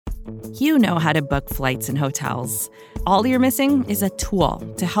You know how to book flights and hotels. All you're missing is a tool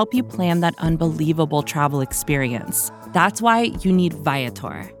to help you plan that unbelievable travel experience. That's why you need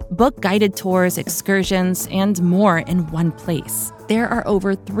Viator. Book guided tours, excursions, and more in one place. There are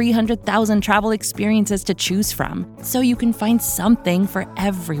over 300,000 travel experiences to choose from, so you can find something for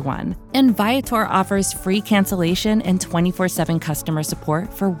everyone. And Viator offers free cancellation and 24/7 customer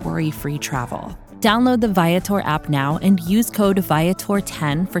support for worry-free travel. Download the Viator app now and use code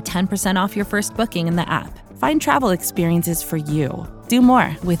Viator10 for 10% off your first booking in the app. Find travel experiences for you. Do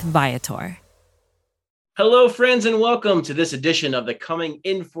more with Viator. Hello, friends, and welcome to this edition of the Coming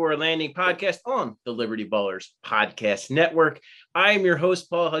In for a Landing podcast on the Liberty Ballers Podcast Network. I am your host,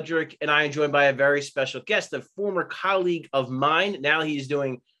 Paul Hudrick, and I am joined by a very special guest, a former colleague of mine. Now he's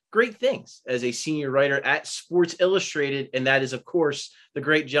doing great things as a senior writer at Sports Illustrated, and that is, of course, the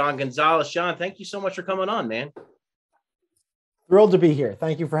great John Gonzalez. John, thank you so much for coming on, man. Thrilled to be here.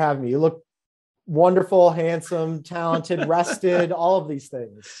 Thank you for having me. You look wonderful, handsome, talented, rested, all of these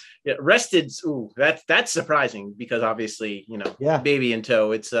things. Yeah, rested. Ooh, that's surprising because obviously, baby in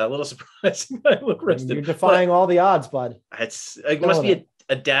tow. It's a little surprising. I look rested. You're defying all the odds, bud. It must be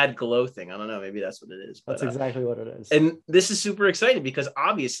a dad glow thing. I don't know. Maybe that's what it is. But, that's exactly what it is. And this is super exciting because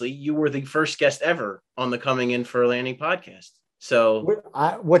obviously you were the first guest ever on the Coming In for a Landing podcast. So,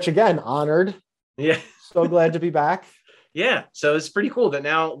 which again, honored. Yeah. So glad to be back. Yeah. So it's pretty cool that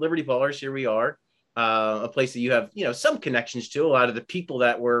now Liberty Ballers, here we are, a place that you have, some connections to. A lot of the people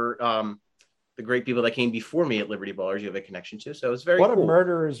that were the great people that came before me at Liberty Ballers, you have a connection to. So it's very cool. What a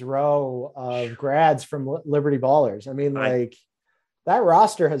murderer's row of grads from Liberty Ballers. I mean, that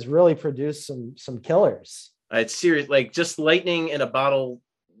roster has really produced some killers. It's serious, like just lightning in a bottle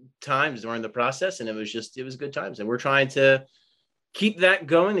times during the process. And it was good times. And we're trying to keep that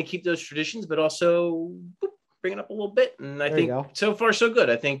going and keep those traditions, but also bring it up a little bit. And I think so far, so good.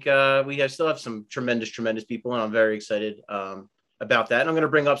 I think we still have some tremendous people, and I'm very excited about that. And I'm going to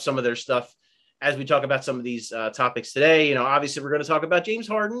bring up some of their stuff as we talk about some of these topics today. Obviously we're going to talk about James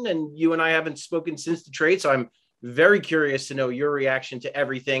Harden, and you and I haven't spoken since the trade. So I'm very curious to know your reaction to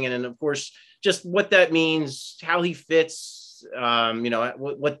everything. And then of course, just what that means, how he fits,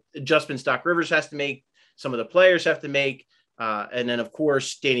 what adjustments Doc Rivers has to make, some of the players have to make. And then, of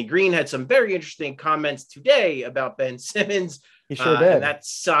course, Danny Green had some very interesting comments today about Ben Simmons. He sure did. And that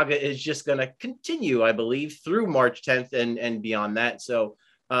saga is just going to continue, I believe, through March 10th and beyond that. So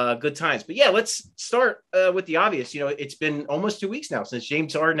good times. But yeah, let's start with the obvious. It's been almost 2 weeks now since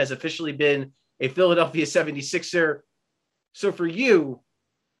James Harden has officially been a Philadelphia 76er. So for you,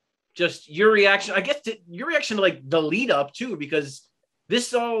 just your reaction, I guess your reaction to like the lead up too, because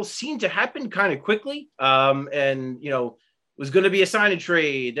this all seemed to happen kind of quickly. Was going to be a sign and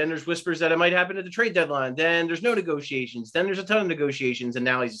trade. Then there's whispers that it might happen at the trade deadline. Then there's no negotiations. Then there's a ton of negotiations. And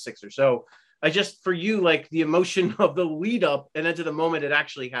now he's a Sixer. So for you, like the emotion of the lead up and then to the moment it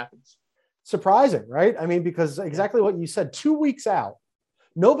actually happens. Surprising, right? I mean, because exactly what you said, 2 weeks out,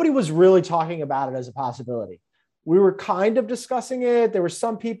 nobody was really talking about it as a possibility. We were kind of discussing it. There were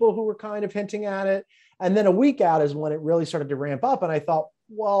some people who were kind of hinting at it. And then a week out is when it really started to ramp up. And I thought,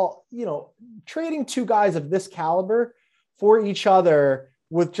 well, trading two guys of this caliber for each other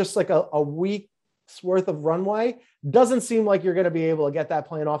with just like a week's worth of runway doesn't seem like you're going to be able to get that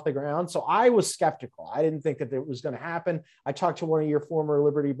plan off the ground. So I was skeptical. I didn't think that it was going to happen. I talked to one of your former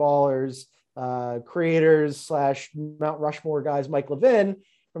Liberty Ballers creators / Mount Rushmore guys, Mike Levin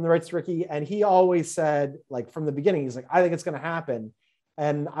from the Rights to Ricky. And he always said, like from the beginning, he's like, I think it's going to happen.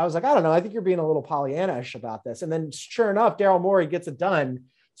 And I was like, I don't know. I think you're being a little Pollyanna-ish about this. And then sure enough, Daryl Morey gets it done.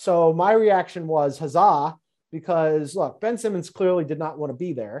 So my reaction was huzzah. Because look, Ben Simmons clearly did not want to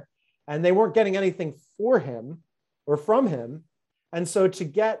be there and they weren't getting anything for him or from him. And so to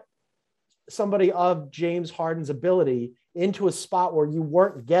get somebody of James Harden's ability into a spot where you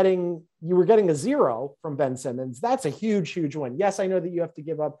were getting a zero from Ben Simmons, that's a huge win. Yes, I know that you have to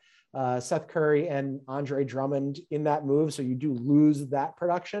give up Seth Curry and Andre Drummond in that move. So you do lose that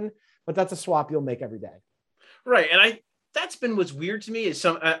production, but that's a swap you'll make every day. Right. And that's been what's weird to me is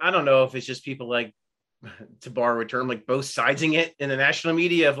I don't know if it's just people like, to borrow a term, like both sidesing it in the national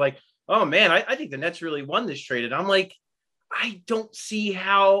media of like, oh man, I think the Nets really won this trade. And I'm like, I don't see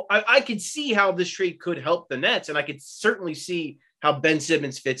how I could see how this trade could help the Nets. And I could certainly see how Ben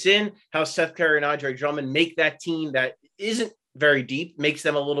Simmons fits in, how Seth Curry and Andre Drummond make that team that isn't very deep, makes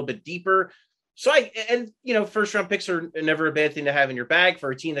them a little bit deeper. So first round picks are never a bad thing to have in your bag for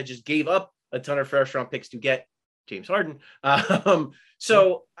a team that just gave up a ton of first round picks to get James Harden.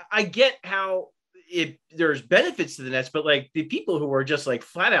 So I get how there's benefits to the Nets, but like the people who are just like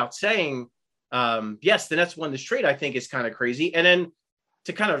flat out saying, yes, the Nets won this trade, I think is kind of crazy. And then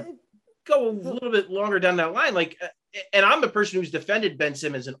to kind of go a little bit longer down that line, like, and I'm a person who's defended Ben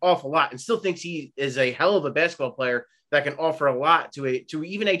Simmons an awful lot and still thinks he is a hell of a basketball player that can offer a lot to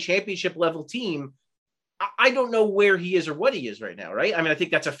even a championship level team. I don't know where he is or what he is right now, right? I mean, I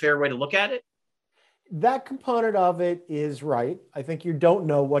think that's a fair way to look at it. That component of it is right. I think you don't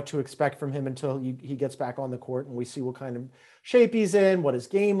know what to expect from him until he gets back on the court and we see what kind of shape he's in, what his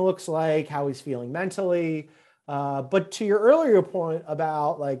game looks like, how he's feeling mentally. But to your earlier point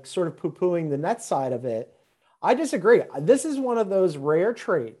about like sort of poo-pooing the net side of it, I disagree. This is one of those rare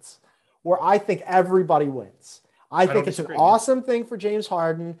trades where I think everybody wins. I think it's an awesome thing for James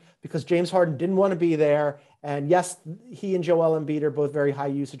Harden because James Harden didn't want to be there. And yes, he and Joel Embiid are both very high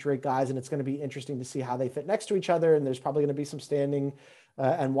usage rate guys, and it's going to be interesting to see how they fit next to each other. And there's probably going to be some standing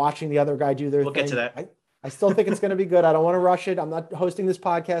and watching the other guy do their thing. We'll get to that. I still think it's going to be good. I don't want to rush it. I'm not hosting this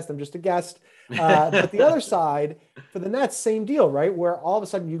podcast. I'm just a guest. But the other side, for the Nets, same deal, right? Where all of a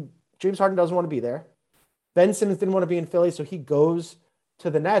sudden James Harden doesn't want to be there. Ben Simmons didn't want to be in Philly, so he goes to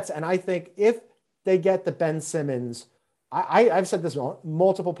the Nets. And I think if they get the Ben Simmons, I've said this on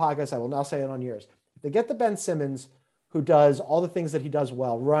multiple podcasts. I will now say it on yours. If they get the Ben Simmons who does all the things that he does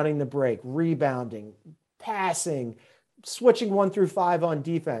well, running the break, rebounding, passing, switching 1 through 5 on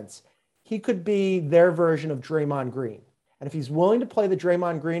defense, he could be their version of Draymond Green. And if he's willing to play the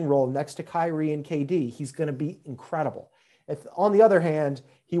Draymond Green role next to Kyrie and KD, he's going to be incredible. If, on the other hand,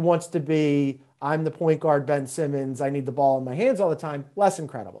 he wants to be, I'm the point guard Ben Simmons, I need the ball in my hands all the time, less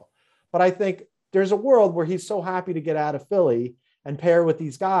incredible. But I think there's a world where he's so happy to get out of Philly and pair with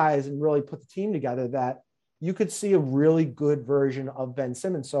these guys and really put the team together that you could see a really good version of Ben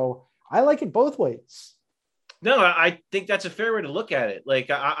Simmons. So I like it both ways. No, I think that's a fair way to look at it.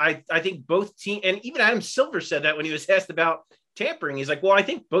 Like, I think both teams, and even Adam Silver said that when he was asked about tampering. He's like, well, I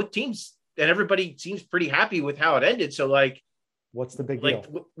think both teams and everybody seems pretty happy with how it ended. So, like, what's the big deal?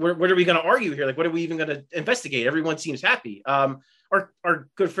 Like, what are we going to argue here? Like, what are we even going to investigate? Everyone seems happy. Our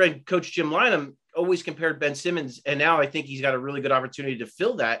good friend, Coach Jim Lynam, always compared Ben Simmons, and now I think he's got a really good opportunity to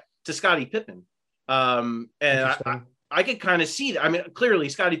fill that to Scottie Pippen. And I could kind of see that. I mean, clearly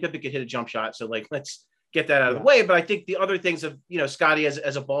Scottie Pippen could hit a jump shot. So, like, let's get that out of the way. But I think the other things of, Scottie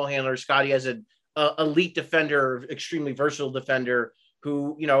as a ball handler, Scottie as an elite defender, extremely versatile defender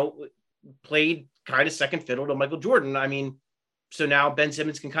who, played kind of second fiddle to Michael Jordan. I mean, so now Ben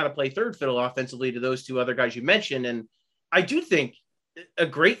Simmons can kind of play third fiddle offensively to those two other guys you mentioned. And I do think a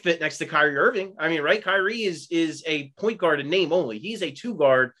great fit next to Kyrie Irving. I mean, right? Kyrie is a point guard in name only. He's a 2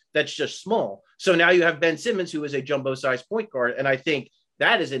 guard that's just small. So now you have Ben Simmons, who is a jumbo sized point guard. And I think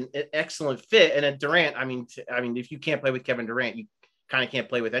that is an excellent fit. And then Durant, I mean, if you can't play with Kevin Durant, you kind of can't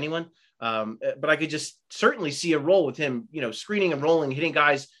play with anyone. But I could just certainly see a role with him, screening and rolling, hitting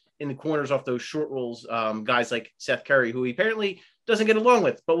guys in the corners off those short rolls, guys like Seth Curry, who he apparently doesn't get along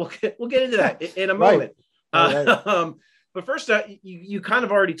with, but we'll get into that in a moment. Right. But first, you kind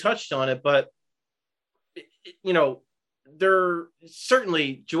of already touched on it, but they're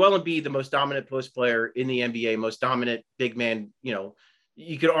certainly Joel Embiid, the most dominant post player in the NBA, most dominant big man.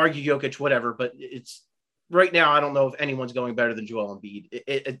 You could argue Jokic, whatever, but it's right now. I don't know if anyone's going better than Joel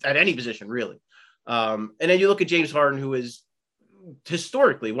Embiid at any position, really. And then you look at James Harden, who is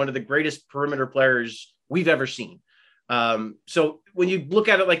historically one of the greatest perimeter players we've ever seen. So when you look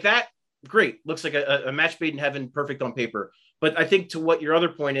at it like that, great. Looks like a match made in heaven, perfect on paper. But I think to what your other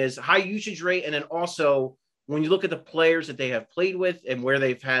point is, high usage rate. And then also when you look at the players that they have played with and where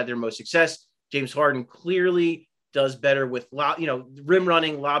they've had their most success, James Harden clearly does better with, rim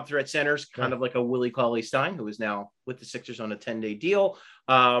running, lob threat centers, kind of like a Willie Cauley-Stein, who is now with the Sixers on a 10-day deal.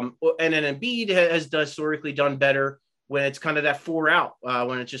 And then Embiid has historically done better when it's kind of that 4 out,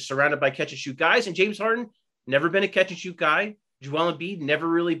 when it's just surrounded by catch and shoot guys. And James Harden, never been a catch and shoot guy. Joel Embiid, never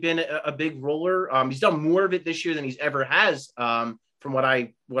really been a big roller. He's done more of it this year than he's ever has, from what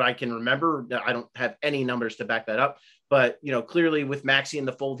I can remember. I don't have any numbers to back that up, but clearly with Maxey in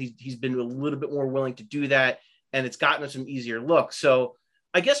the fold, he's been a little bit more willing to do that, and it's gotten us some easier looks. So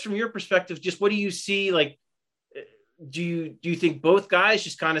I guess from your perspective, just what do you see? Like, do you think both guys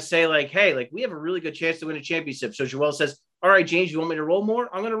just kind of say like, hey, like we have a really good chance to win a championship? So Joel says, all right, James, you want me to roll more?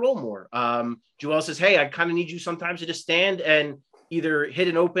 I'm going to roll more. Joel says, hey, I kind of need you sometimes to just stand and either hit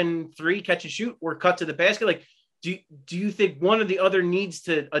an open 3, catch and shoot, or cut to the basket. Like, do you think one or the other needs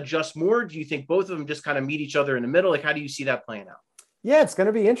to adjust more? Do you think both of them just kind of meet each other in the middle? Like, how do you see that playing out? Yeah, it's going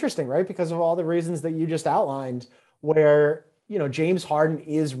to be interesting, right? Because of all the reasons that you just outlined, where, James Harden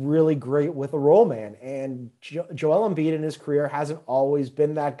is really great with a roll man, and Joel Embiid in his career hasn't always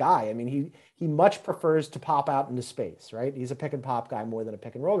been that guy. I mean, he much prefers to pop out into space, right? He's a pick and pop guy more than a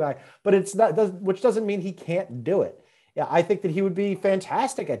pick and roll guy, but it's not, which doesn't mean he can't do it. Yeah, I think that he would be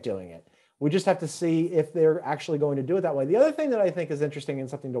fantastic at doing it. We just have to see if they're actually going to do it that way. The other thing that I think is interesting and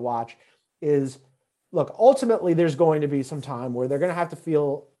something to watch is, look, ultimately there's going to be some time where they're going to have to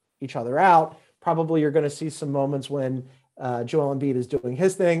feel each other out. Probably you're going to see some moments when Joel Embiid is doing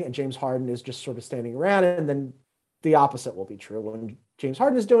his thing and James Harden is just sort of standing around, and then the opposite will be true when James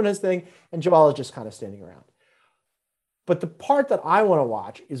Harden is doing his thing and Joel is just kind of standing around. But the part that I want to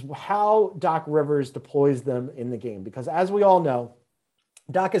watch is how Doc Rivers deploys them in the game, because as we all know,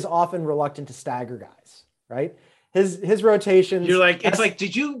 Doc is often reluctant to stagger guys, right? His rotations. You're like, it's like,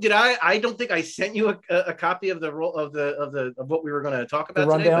 did I don't think I sent you a copy of the role of what we were going to talk about the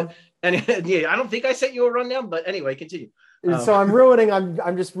rundown. Today, but, and yeah, I don't think I sent you a rundown, but anyway, continue. So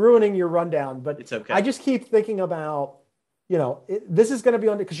I'm just ruining your rundown, but it's okay. I just keep thinking about, this is going to be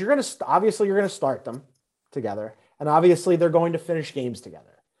on, because you're going to start them together, and obviously they're going to finish games together.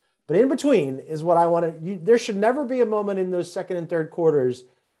 But in between is what I want to. There should never be a moment in those second and third quarters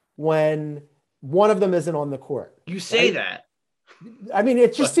when one of them isn't on the court. You say that. I mean,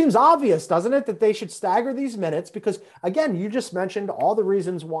 it just seems obvious, doesn't it, that they should stagger these minutes? Because again, you just mentioned all the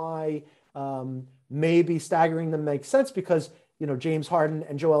reasons why maybe staggering them makes sense, because James Harden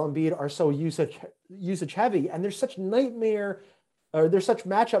and Joel Embiid are so usage heavy, and they're such matchup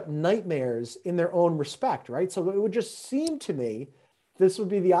nightmares in their own respect, right? So it would just seem to me this would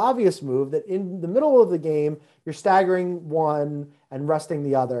be the obvious move, that in the middle of the game you're staggering one and resting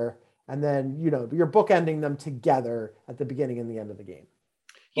the other, and then you're bookending them together at the beginning and the end of the game.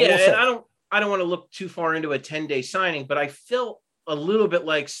 But yeah, and I don't want to look too far into a 10-day signing, but I felt a little bit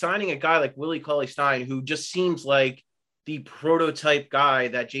like signing a guy like Willie Cauley-Stein, who just seems like the prototype guy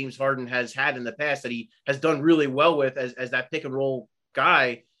that James Harden has had in the past, that he has done really well with as that pick and roll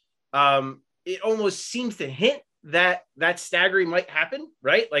guy. It almost seems to hint that staggering might happen,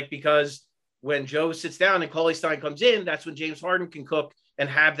 right? Like, because when Joe sits down and Cauley-Stein comes in, that's when James Harden can cook and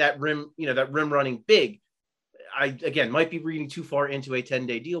have that rim running big. I, again, might be reading too far into a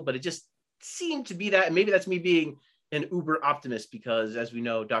 10-day deal, but it just seemed to be that. And maybe that's me being an uber optimist, because as we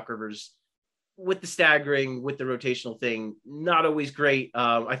know, Doc Rivers, with the staggering, with the rotational thing, not always great.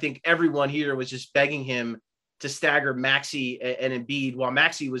 I think everyone here was just begging him to stagger Maxey and Embiid while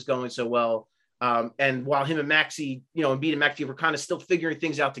Maxey was going so well. And while him and Maxey, Embiid and Maxey were kind of still figuring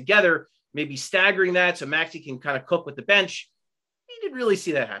things out together, maybe staggering that so Maxey can kind of cook with the bench. He didn't really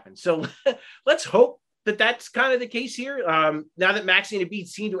see that happen. So let's hope that that's kind of the case here. Now that Maxey and Embiid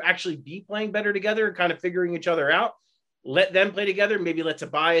seem to actually be playing better together and kind of figuring each other out, let them play together. Maybe let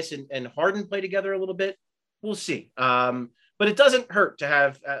Tobias and Harden play together a little bit. We'll see. But it doesn't hurt to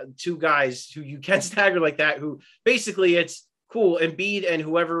have two guys who you can stagger like that, who basically it's cool, Embiid and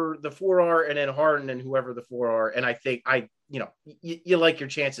whoever the four are, and then Harden and whoever the four are. And I think you like your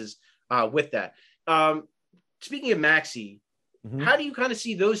chances with that. Speaking of Maxey, how do you kind of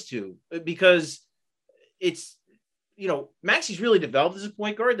see those two? Because it's, Maxey's really developed as a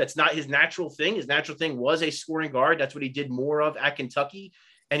point guard. That's not his natural thing. His natural thing was a scoring guard. That's what he did more of at Kentucky.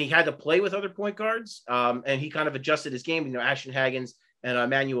 And he had to play with other point guards. And he kind of adjusted his game, Ashton Haggins and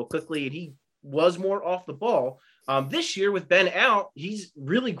Emmanuel Quickley, and he was more off the ball. This year with Ben out, he's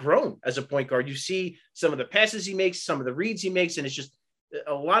really grown as a point guard. You see some of the passes he makes, some of the reads he makes, and it's just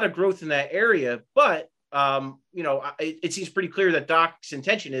a lot of growth in that area. But, it seems pretty clear that Doc's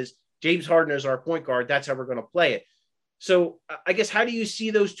intention is James Harden is our point guard. That's how we're going to play it. So I guess, how do you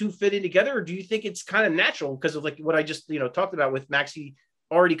see those two fit in together? Or do you think it's kind of natural because of like what I just, talked about with Maxey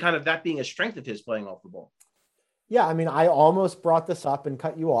already kind of that being a strength of his playing off the ball? Yeah. I mean, I almost brought this up and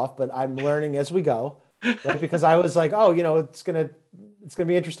cut you off, but I'm learning as we go, right? Because I was like, it's going to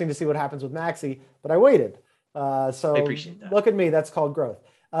be interesting to see what happens with Maxey, but I waited. So I appreciate that. Look at me. That's called growth.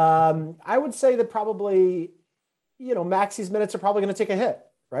 I would say that probably, Maxey's minutes are probably going to take a hit,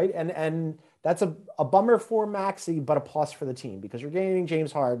 right? And that's a bummer for Maxey, but a plus for the team, because you're gaining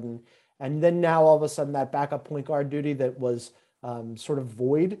James Harden. And then now all of a sudden that backup point guard duty that was sort of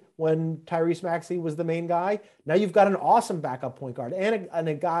void when Tyrese Maxey was the main guy. Now you've got an awesome backup point guard and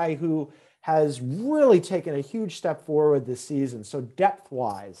a guy who has really taken a huge step forward this season. So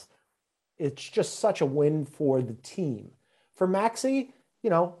depth-wise, it's just such a win for the team. For Maxey,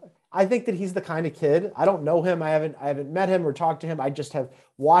 I think that he's the kind of kid. I don't know him. I haven't met him or talked to him. I just have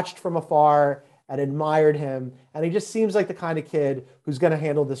watched from afar and admired him. And he just seems like the kind of kid who's going to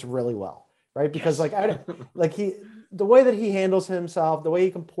handle this really well, right? Because the way that he handles himself, the way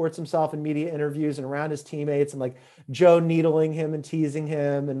he comports himself in media interviews and around his teammates, and like Joe needling him and teasing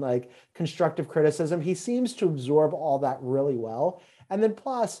him and like constructive criticism, he seems to absorb all that really well. And then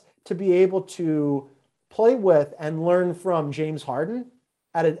plus to be able to play with and learn from James Harden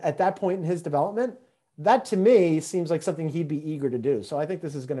at that point in his development, that to me seems like something he'd be eager to do. So I think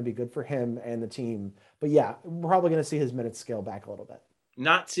this is going to be good for him and the team. But yeah, we're probably going to see his minutes scale back a little bit.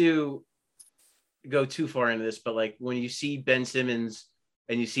 Not to go too far into this, but like when you see Ben Simmons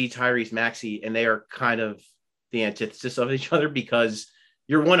and you see Tyrese Maxey, and they are kind of the antithesis of each other, because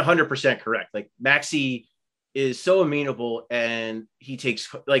you're 100% correct. Like Maxey is so amenable, and he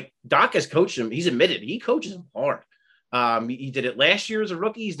takes, like, Doc has coached him. He's admitted he coaches him hard. He did it last year as a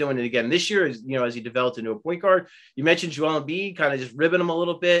rookie. He's doing it again this year, as as he developed into a point guard. You mentioned Joel Embiid kind of just ribbing him a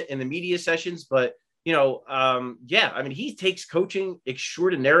little bit in the media sessions, but he takes coaching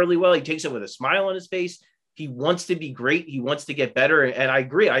extraordinarily well. He takes it with a smile on his face. He wants to be great. He wants to get better. And I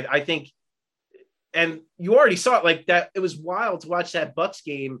agree. I think, and you already saw it like that. It was wild to watch that Bucks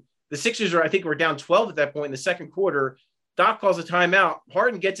game. The Sixers were down 12 at that point in the second quarter. Doc calls a timeout.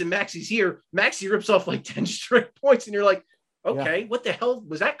 Harden gets in Maxey's ear. Maxey rips off like 10 straight points. And you're like, okay, What the hell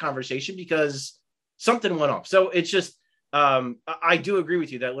was that conversation? Because something went off. So it's just, I do agree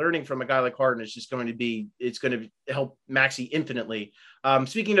with you that learning from a guy like Harden is just going to help Maxey infinitely.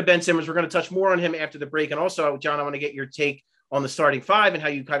 Speaking of Ben Simmons, we're going to touch more on him after the break. And also, John, I want to get your take on the starting five and how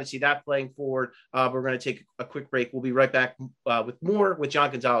you kind of see that playing forward. We're going to take a quick break. We'll be right back with more with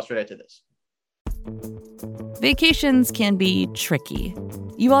John Gonzalez right after this. Vacations can be tricky.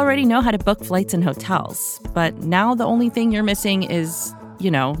 You already know how to book flights and hotels, but now the only thing you're missing is,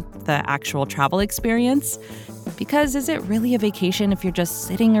 the actual travel experience. Because is it really a vacation if you're just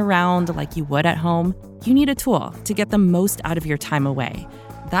sitting around like you would at home? You need a tool to get the most out of your time away.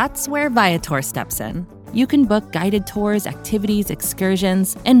 That's where Viator steps in. You can book guided tours, activities,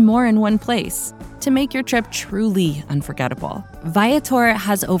 excursions, and more in one place to make your trip truly unforgettable. Viator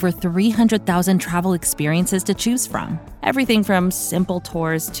has over 300,000 travel experiences to choose from. Everything from simple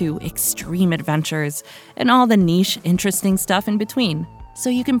tours to extreme adventures and all the niche, interesting stuff in between. So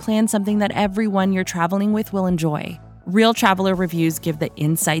you can plan something that everyone you're traveling with will enjoy. Real traveler reviews give the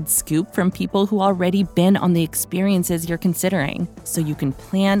inside scoop from people who already been on the experiences you're considering, so you can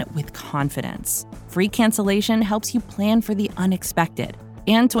plan with confidence. Free cancellation helps you plan for the unexpected.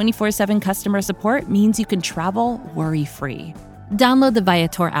 And 24/7 customer support means you can travel worry-free. Download the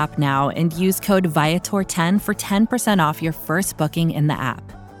Viator app now and use code Viator10 for 10% off your first booking in the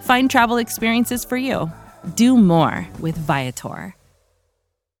app. Find travel experiences for you. Do more with Viator.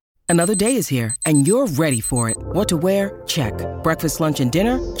 Another day is here, and you're ready for it. What to wear? Check. Breakfast, lunch, and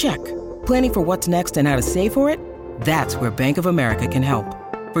dinner? Check. Planning for what's next and how to save for it? That's where Bank of America can help.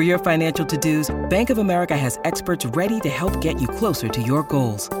 For your financial to-dos, Bank of America has experts ready to help get you closer to your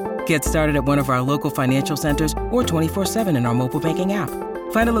goals. Get started at one of our local financial centers or 24/7 in our mobile banking app.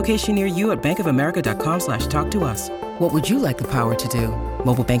 Find a location near you at bankofamerica.com/talktous. What would you like the power to do?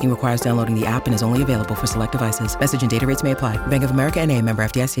 Mobile banking requires downloading the app and is only available for select devices. Message and data rates may apply. Bank of America NA, member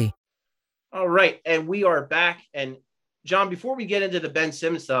FDIC. All right. And we are back. And John, before we get into the Ben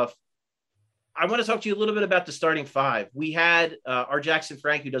Simmons stuff, I want to talk to you a little bit about the starting five. We had our Jackson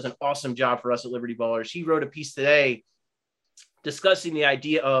Frank, who does an awesome job for us at Liberty Ballers. He wrote a piece today discussing the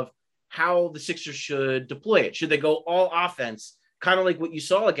idea of how the Sixers should deploy it. Should they go all offense, kind of like what you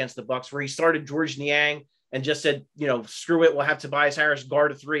saw against the Bucks, where he started George Niang and just said, screw it, we'll have Tobias Harris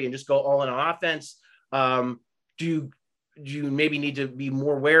guard a three and just go all in on offense. Do you maybe need to be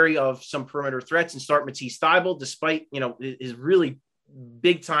more wary of some perimeter threats and start Matisse Thybulle despite, his really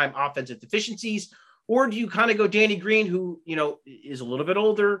big time offensive deficiencies? Or do you kind of go Danny Green, who, is a little bit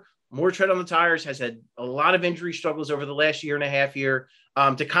older, more tread on the tires, has had a lot of injury struggles over the last year and a half here,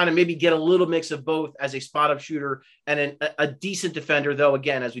 to kind of maybe get a little mix of both as a spot up shooter and a decent defender, though,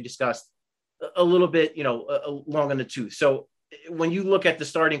 again, as we discussed, a little bit, long in the tooth. So when you look at the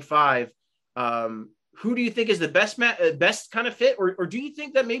starting five, who do you think is the best kind of fit? Or do you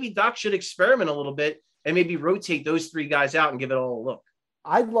think that maybe Doc should experiment a little bit and maybe rotate those three guys out and give it all a look?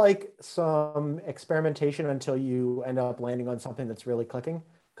 I'd like some experimentation until you end up landing on something that's really clicking.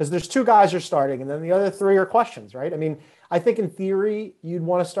 Because there's two guys you're starting, and then the other three are questions, right? I mean, I think in theory, you'd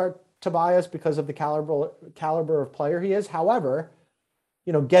want to start Tobias because of the caliber of player he is. However,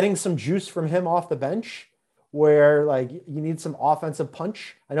 getting some juice from him off the bench where like you need some offensive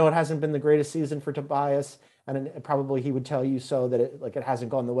punch. I know it hasn't been the greatest season for Tobias, and probably he would tell you so that it hasn't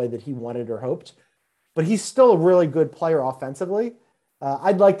gone the way that he wanted or hoped, but he's still a really good player offensively.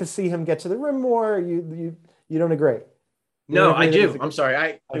 I'd like to see him get to the rim more. You don't agree? No, I do. I'm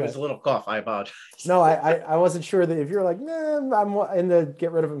sorry. It was a little cough. I apologize. No, I wasn't sure that if you're like, nah, I'm in the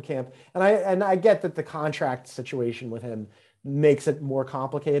get rid of him camp. And I get that the contract situation with him makes it more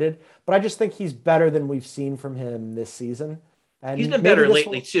complicated, but I just think he's better than we've seen from him this season. And he's been better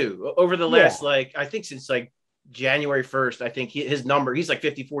lately too. Over the last, I think since January 1st, I think his number, he's like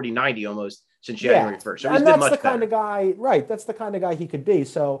 50, 40, 90 almost. since January 1st. So and that's the kind of guy, right? That's the kind of guy he could be.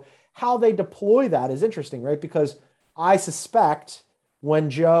 So how they deploy that is interesting, right? Because I suspect when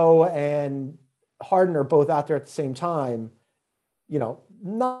Joe and Harden are both out there at the same time, not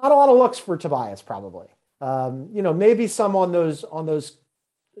a lot of looks for Tobias probably. Maybe some on those,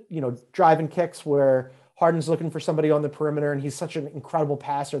 driving kicks where Harden's looking for somebody on the perimeter and he's such an incredible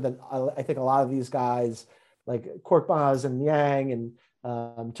passer that I think a lot of these guys like Korkmaz and Yang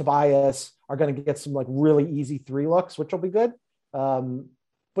and Tobias are going to get some like really easy 3 looks, which will be good.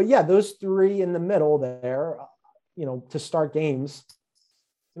 But yeah, those 3 in the middle there, to start games,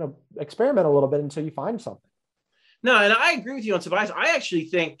 experiment a little bit until you find something. No, and I agree with you on Tobias. I actually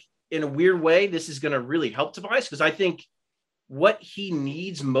think in a weird way, this is going to really help Tobias because I think what he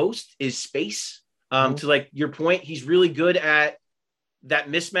needs most is space. To like your point, he's really good at that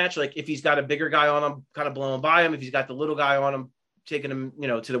mismatch. Like if he's got a bigger guy on him, kind of blowing by him. If he's got the little guy on him, taking him,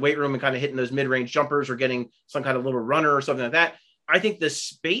 to the weight room and kind of hitting those mid-range jumpers or getting some kind of little runner or something like that. I think the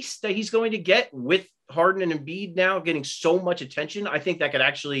space that he's going to get with Harden and Embiid now getting so much attention, I think that could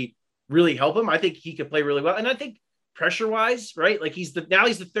actually really help him. I think he could play really well. And I think pressure-wise, right? Like he's the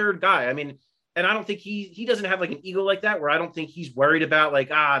 3rd guy. I mean, and I don't think he doesn't have like an ego like that where I don't think he's worried about like,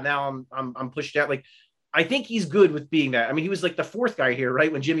 now I'm pushed out. Like, I think he's good with being that. I mean, he was like the 4th guy here,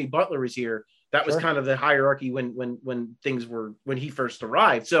 right? When Jimmy Butler was here, that was kind of the hierarchy when he first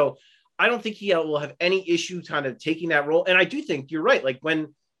arrived. So I don't think he will have any issue kind of taking that role. And I do think you're right. Like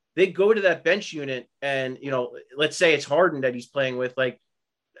when they go to that bench unit and, let's say it's Harden that he's playing with, like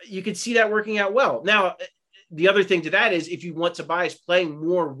you could see that working out well. Now, the other thing to that is if you want Tobias playing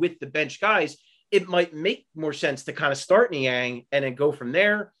more with the bench guys, it might make more sense to kind of start Niang and then go from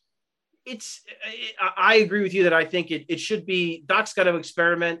there. I agree with you that I think it should be Doc's got to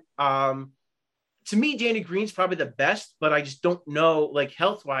experiment. To me, Danny Green's probably the best, but I just don't know, like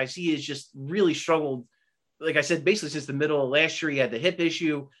health-wise, he has just really struggled. Like I said, basically since the middle of last year, he had the hip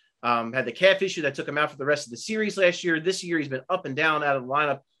issue, had the calf issue that took him out for the rest of the series last year. This year, he's been up and down out of the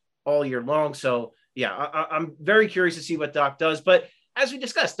lineup all year long. So yeah, I'm very curious to see what Doc does. But as we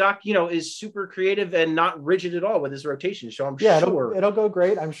discussed, Doc, is super creative and not rigid at all with his rotation. So I'm sure it'll go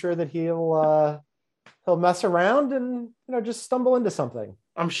great. I'm sure that he'll mess around and, just stumble into something.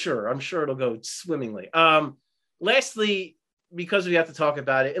 I'm sure it'll go swimmingly. Lastly, because we have to talk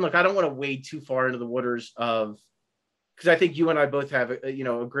about it, and look, I don't want to wade too far into the waters of, because I think you and I both have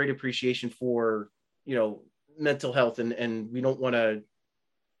a great appreciation for, mental health and we don't want to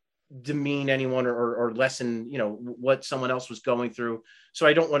demean anyone or lessen, what someone else was going through. So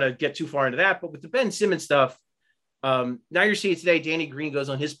I don't want to get too far into that, but with the Ben Simmons stuff, now you're seeing today, Danny Green goes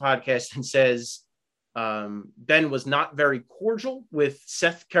on his podcast and says, Ben was not very cordial with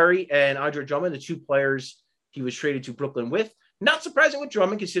Seth Curry and Andre Drummond, the 2 players he was traded to Brooklyn with. Not surprising with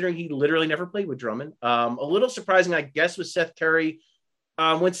Drummond, considering he literally never played with Drummond. A little surprising, I guess, with Seth Curry.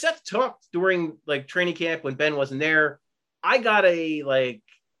 When Seth talked during like training camp, when Ben wasn't there, I got a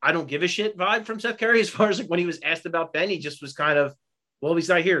I don't give a shit vibe from Seth Curry as far as like when he was asked about Ben, he just was kind of, well, he's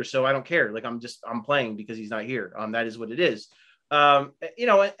not here, so I don't care. Like I'm playing because he's not here. That is what it is. And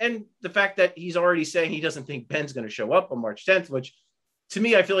the fact that he's already saying he doesn't think Ben's going to show up on March 10th, which to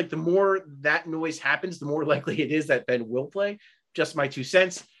me, I feel like the more that noise happens, the more likely it is that Ben will play. Just my 2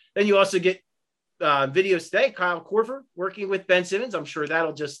 cents. Then you also get videos today, Kyle Korver working with Ben Simmons. I'm sure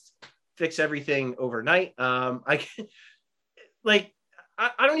that'll just fix everything overnight.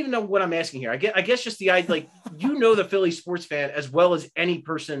 I don't even know what I'm asking here. I guess just the idea, the Philly sports fan as well as any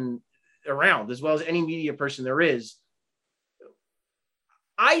person around, as well as any media person there is.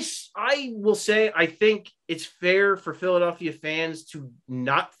 I will say, I think it's fair for Philadelphia fans to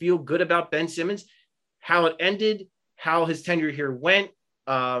not feel good about Ben Simmons, how it ended, how his tenure here went.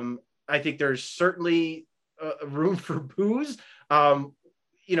 I think there's certainly room for boos,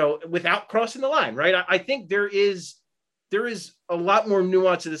 without crossing the line, right? I think there is a lot more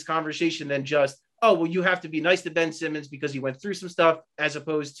nuance to this conversation than just, oh, well, you have to be nice to Ben Simmons because he went through some stuff, as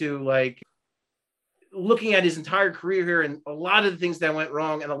opposed to like looking at his entire career here and a lot of the things that went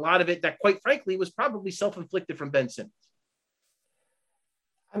wrong and a lot of it that quite frankly was probably self-inflicted from Ben Simmons.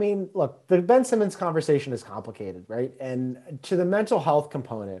 I mean, look, the Ben Simmons conversation is complicated, right? And to the mental health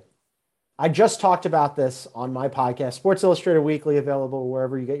component, I just talked about this on my podcast, Sports Illustrated Weekly, available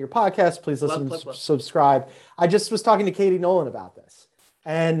wherever you get your podcasts. Please listen, subscribe. I just was talking to Katie Nolan about this.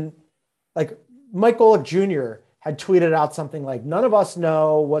 And like Mike Golick Jr. had tweeted out something like, none of us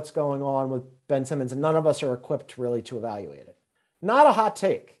know what's going on with Ben Simmons and none of us are equipped really to evaluate it. Not a hot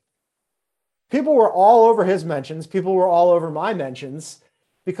take. People were all over his mentions. People were all over my mentions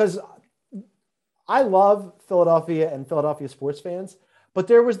because I love Philadelphia and Philadelphia sports fans, But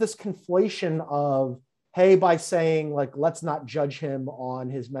there was this conflation of, hey, by saying like, let's not judge him on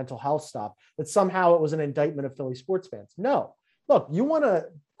his mental health stuff, that somehow it was an indictment of Philly sports fans. No, look, you want to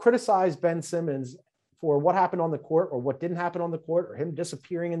criticize Ben Simmons for what happened on the court or what didn't happen on the court, or him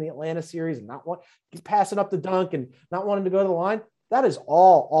disappearing in the Atlanta series and not passing up the dunk and not wanting to go to the line. That is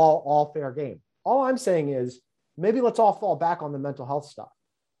all fair game. All I'm saying is maybe let's all fall back on the mental health stuff,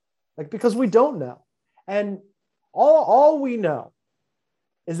 like, because we don't know. And all we know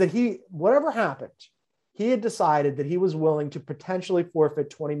is that whatever happened, he had decided that he was willing to potentially forfeit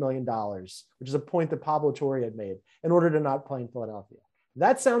 $20 million, which is a point that Pablo Torre had made, in order to not play in Philadelphia.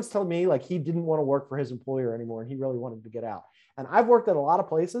 That sounds to me like he didn't want to work for his employer anymore and he really wanted to get out. And I've worked at a lot of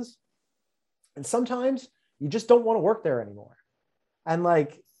places, and sometimes you just don't want to work there anymore. And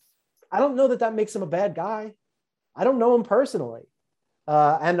like, I don't know that makes him a bad guy. I don't know him personally.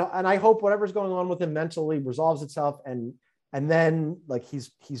 And I hope whatever's going on with him mentally resolves itself. And then like,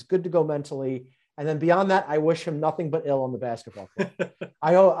 he's good to go mentally. And then beyond that, I wish him nothing but ill on the basketball court.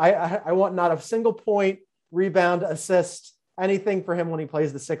 I want not a single point, rebound, assist, anything for him when he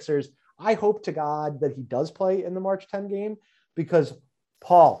plays the Sixers. I hope to God that he does play in the March 10 game, because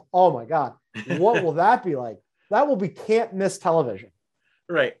Paul, oh my God, what will that be like? That will be can't miss television.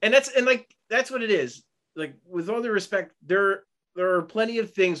 Right. And that's what it is. Like, with all due respect, there are plenty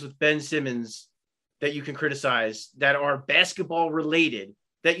of things with Ben Simmons that you can criticize that are basketball related,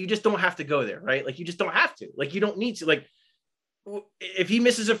 that you just don't have to go there, right? Like, you just don't have to. Like, you don't need to. Like, if he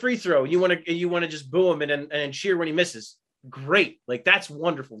misses a free throw, you want to just boo him and cheer when he misses. Great. Like, that's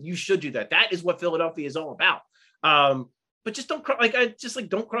wonderful. You should do that. That is what Philadelphia is all about. But just don't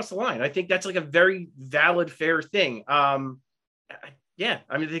don't cross the line. I think that's like a very valid, fair thing. Yeah,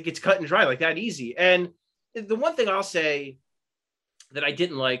 I mean, I think it's cut and dry, like that easy. And the one thing I'll say that I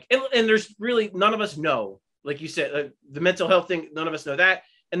didn't like, and there's really none of us know, like you said, the mental health thing, none of us know that.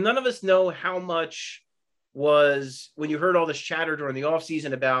 And none of us know how much was when you heard all this chatter during the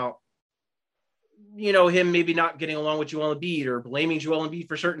offseason about, him maybe not getting along with Joel Embiid, or blaming Joel Embiid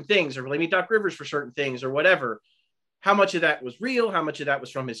for certain things, or blaming Doc Rivers for certain things, or whatever. How much of that was real? How much of that was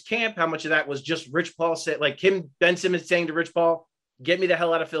from his camp? How much of that was just Rich Paul said, like Ben Simmons saying to Rich Paul, get me the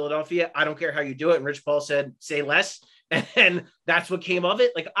hell out of Philadelphia. I don't care how you do it. And Rich Paul said, say less. And that's what came of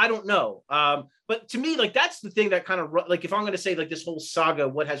it. Like, I don't know. But to me, like, that's the thing that kind of, like, if I'm going to say like this whole saga,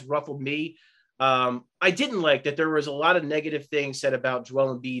 what has ruffled me, I didn't like that there was a lot of negative things said about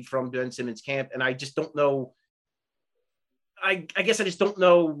Joel Embiid from Ben Simmons' camp. And I just don't know. I guess I just don't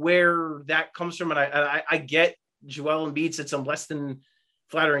know where that comes from. And I get Joel Embiid said some less than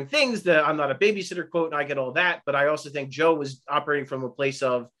flattering things, that I'm not a babysitter quote, and I get all that. But I also think Joe was operating from a place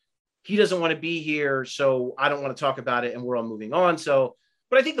of, he doesn't want to be here, so I don't want to talk about it, and we're all moving on. So,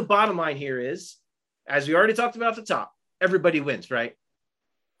 but I think the bottom line here is, as we already talked about at the top, everybody wins, right?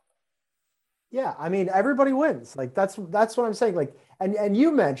 Yeah, I mean, everybody wins. Like, that's what I'm saying. Like, and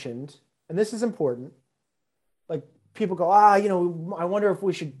you mentioned, and this is important, like, people go, I wonder if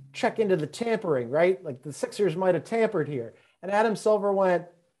we should check into the tampering, right? Like, the Sixers might have tampered here. And Adam Silver went,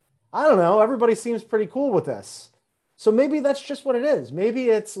 I don't know, everybody seems pretty cool with this. So maybe that's just what it is. Maybe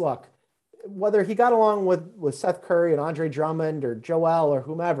it's, look, whether he got along with Seth Curry and Andre Drummond or Joel or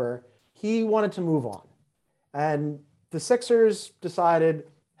whomever, he wanted to move on. And the Sixers decided,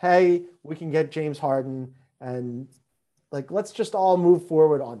 hey, we can get James Harden, and like, let's just all move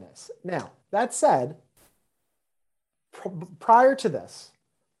forward on this. Now, that said, prior to this,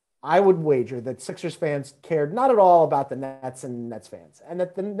 I would wager that Sixers fans cared not at all about the Nets and Nets fans, and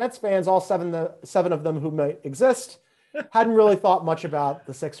that the Nets fans, all seven of them who might exist, hadn't really thought much about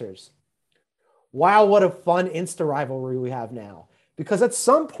the Sixers. Wow, what a fun Insta rivalry we have now. Because at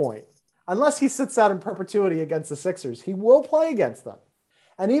some point, unless he sits out in perpetuity against the Sixers, he will play against them.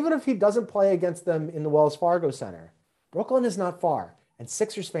 And even if he doesn't play against them in the Wells Fargo Center, Brooklyn is not far, and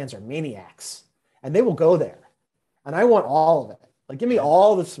Sixers fans are maniacs, and they will go there. And I want all of it. Like, give me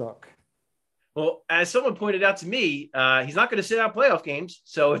all the smoke. Well, as someone pointed out to me, he's not going to sit out playoff games.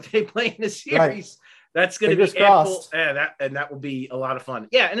 So if they play in a series, that's going to be ample, and that will be a lot of fun.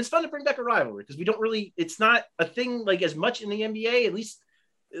 Yeah, and it's fun to bring back a rivalry, because we don't really, it's not a thing like as much in the NBA, at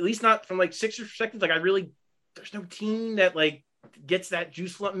least not from like Sixers perspective. Like, there's no team that like gets that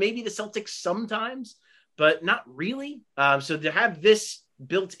juice flow. Maybe the Celtics sometimes, but not really. So to have this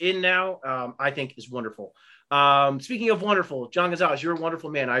built in now, I think is wonderful. Speaking of wonderful, John Gonzalez, you're a wonderful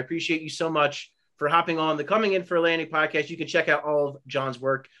man. I appreciate you so much for hopping on the Coming In for a Landing podcast. You can check out all of John's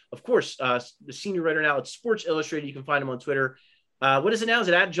work. Of course, the senior writer now at Sports Illustrated. You can find him on Twitter. What is it now? Is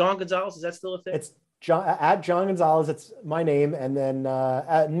it at John Gonzalez? Is that still a thing? It's at John Gonzalez. It's my name. And then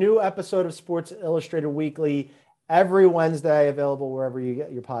a new episode of Sports Illustrated Weekly every Wednesday, available wherever you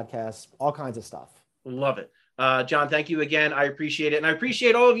get your podcasts, all kinds of stuff. Love it. John, thank you again. I appreciate it. And I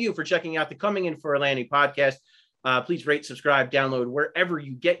appreciate all of you for checking out the Coming In for a Landing podcast. Please rate, subscribe, download wherever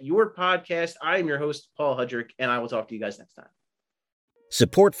you get your podcast. I am your host, Paul Hudrick, and I will talk to you guys next time.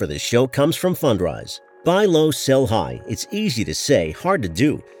 Support for this show comes from Fundrise. Buy low, sell high. It's easy to say, hard to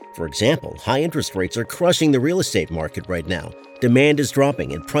do. For example, high interest rates are crushing the real estate market right now. Demand is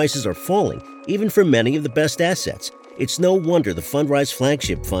dropping and prices are falling, even for many of the best assets. It's no wonder the Fundrise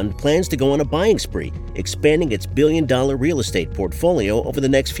Flagship Fund plans to go on a buying spree, expanding its billion-dollar real estate portfolio over the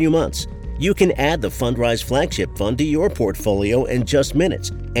next few months. You can add the Fundrise Flagship Fund to your portfolio in just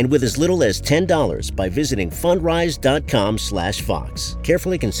minutes, and with as little as $10 by visiting fundrise.com/Fox.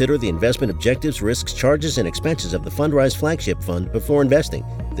 Carefully consider the investment objectives, risks, charges, and expenses of the Fundrise Flagship Fund before investing.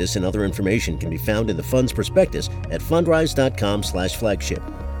 This and other information can be found in the fund's prospectus at fundrise.com/flagship.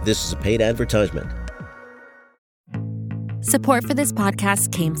 This is a paid advertisement. Support for this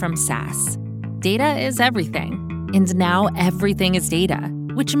podcast came from SAS. Data is everything, and now everything is data,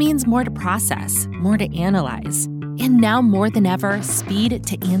 which means more to process, more to analyze. And now more than ever, speed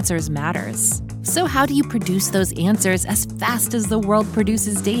to answers matters. So how do you produce those answers as fast as the world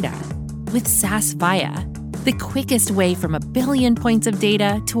produces data? With SAS Viya, the quickest way from a billion points of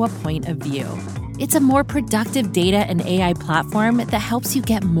data to a point of view. It's a more productive data and AI platform that helps you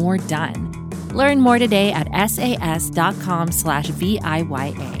get more done. Learn more today at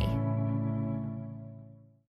sas.com/VIYA.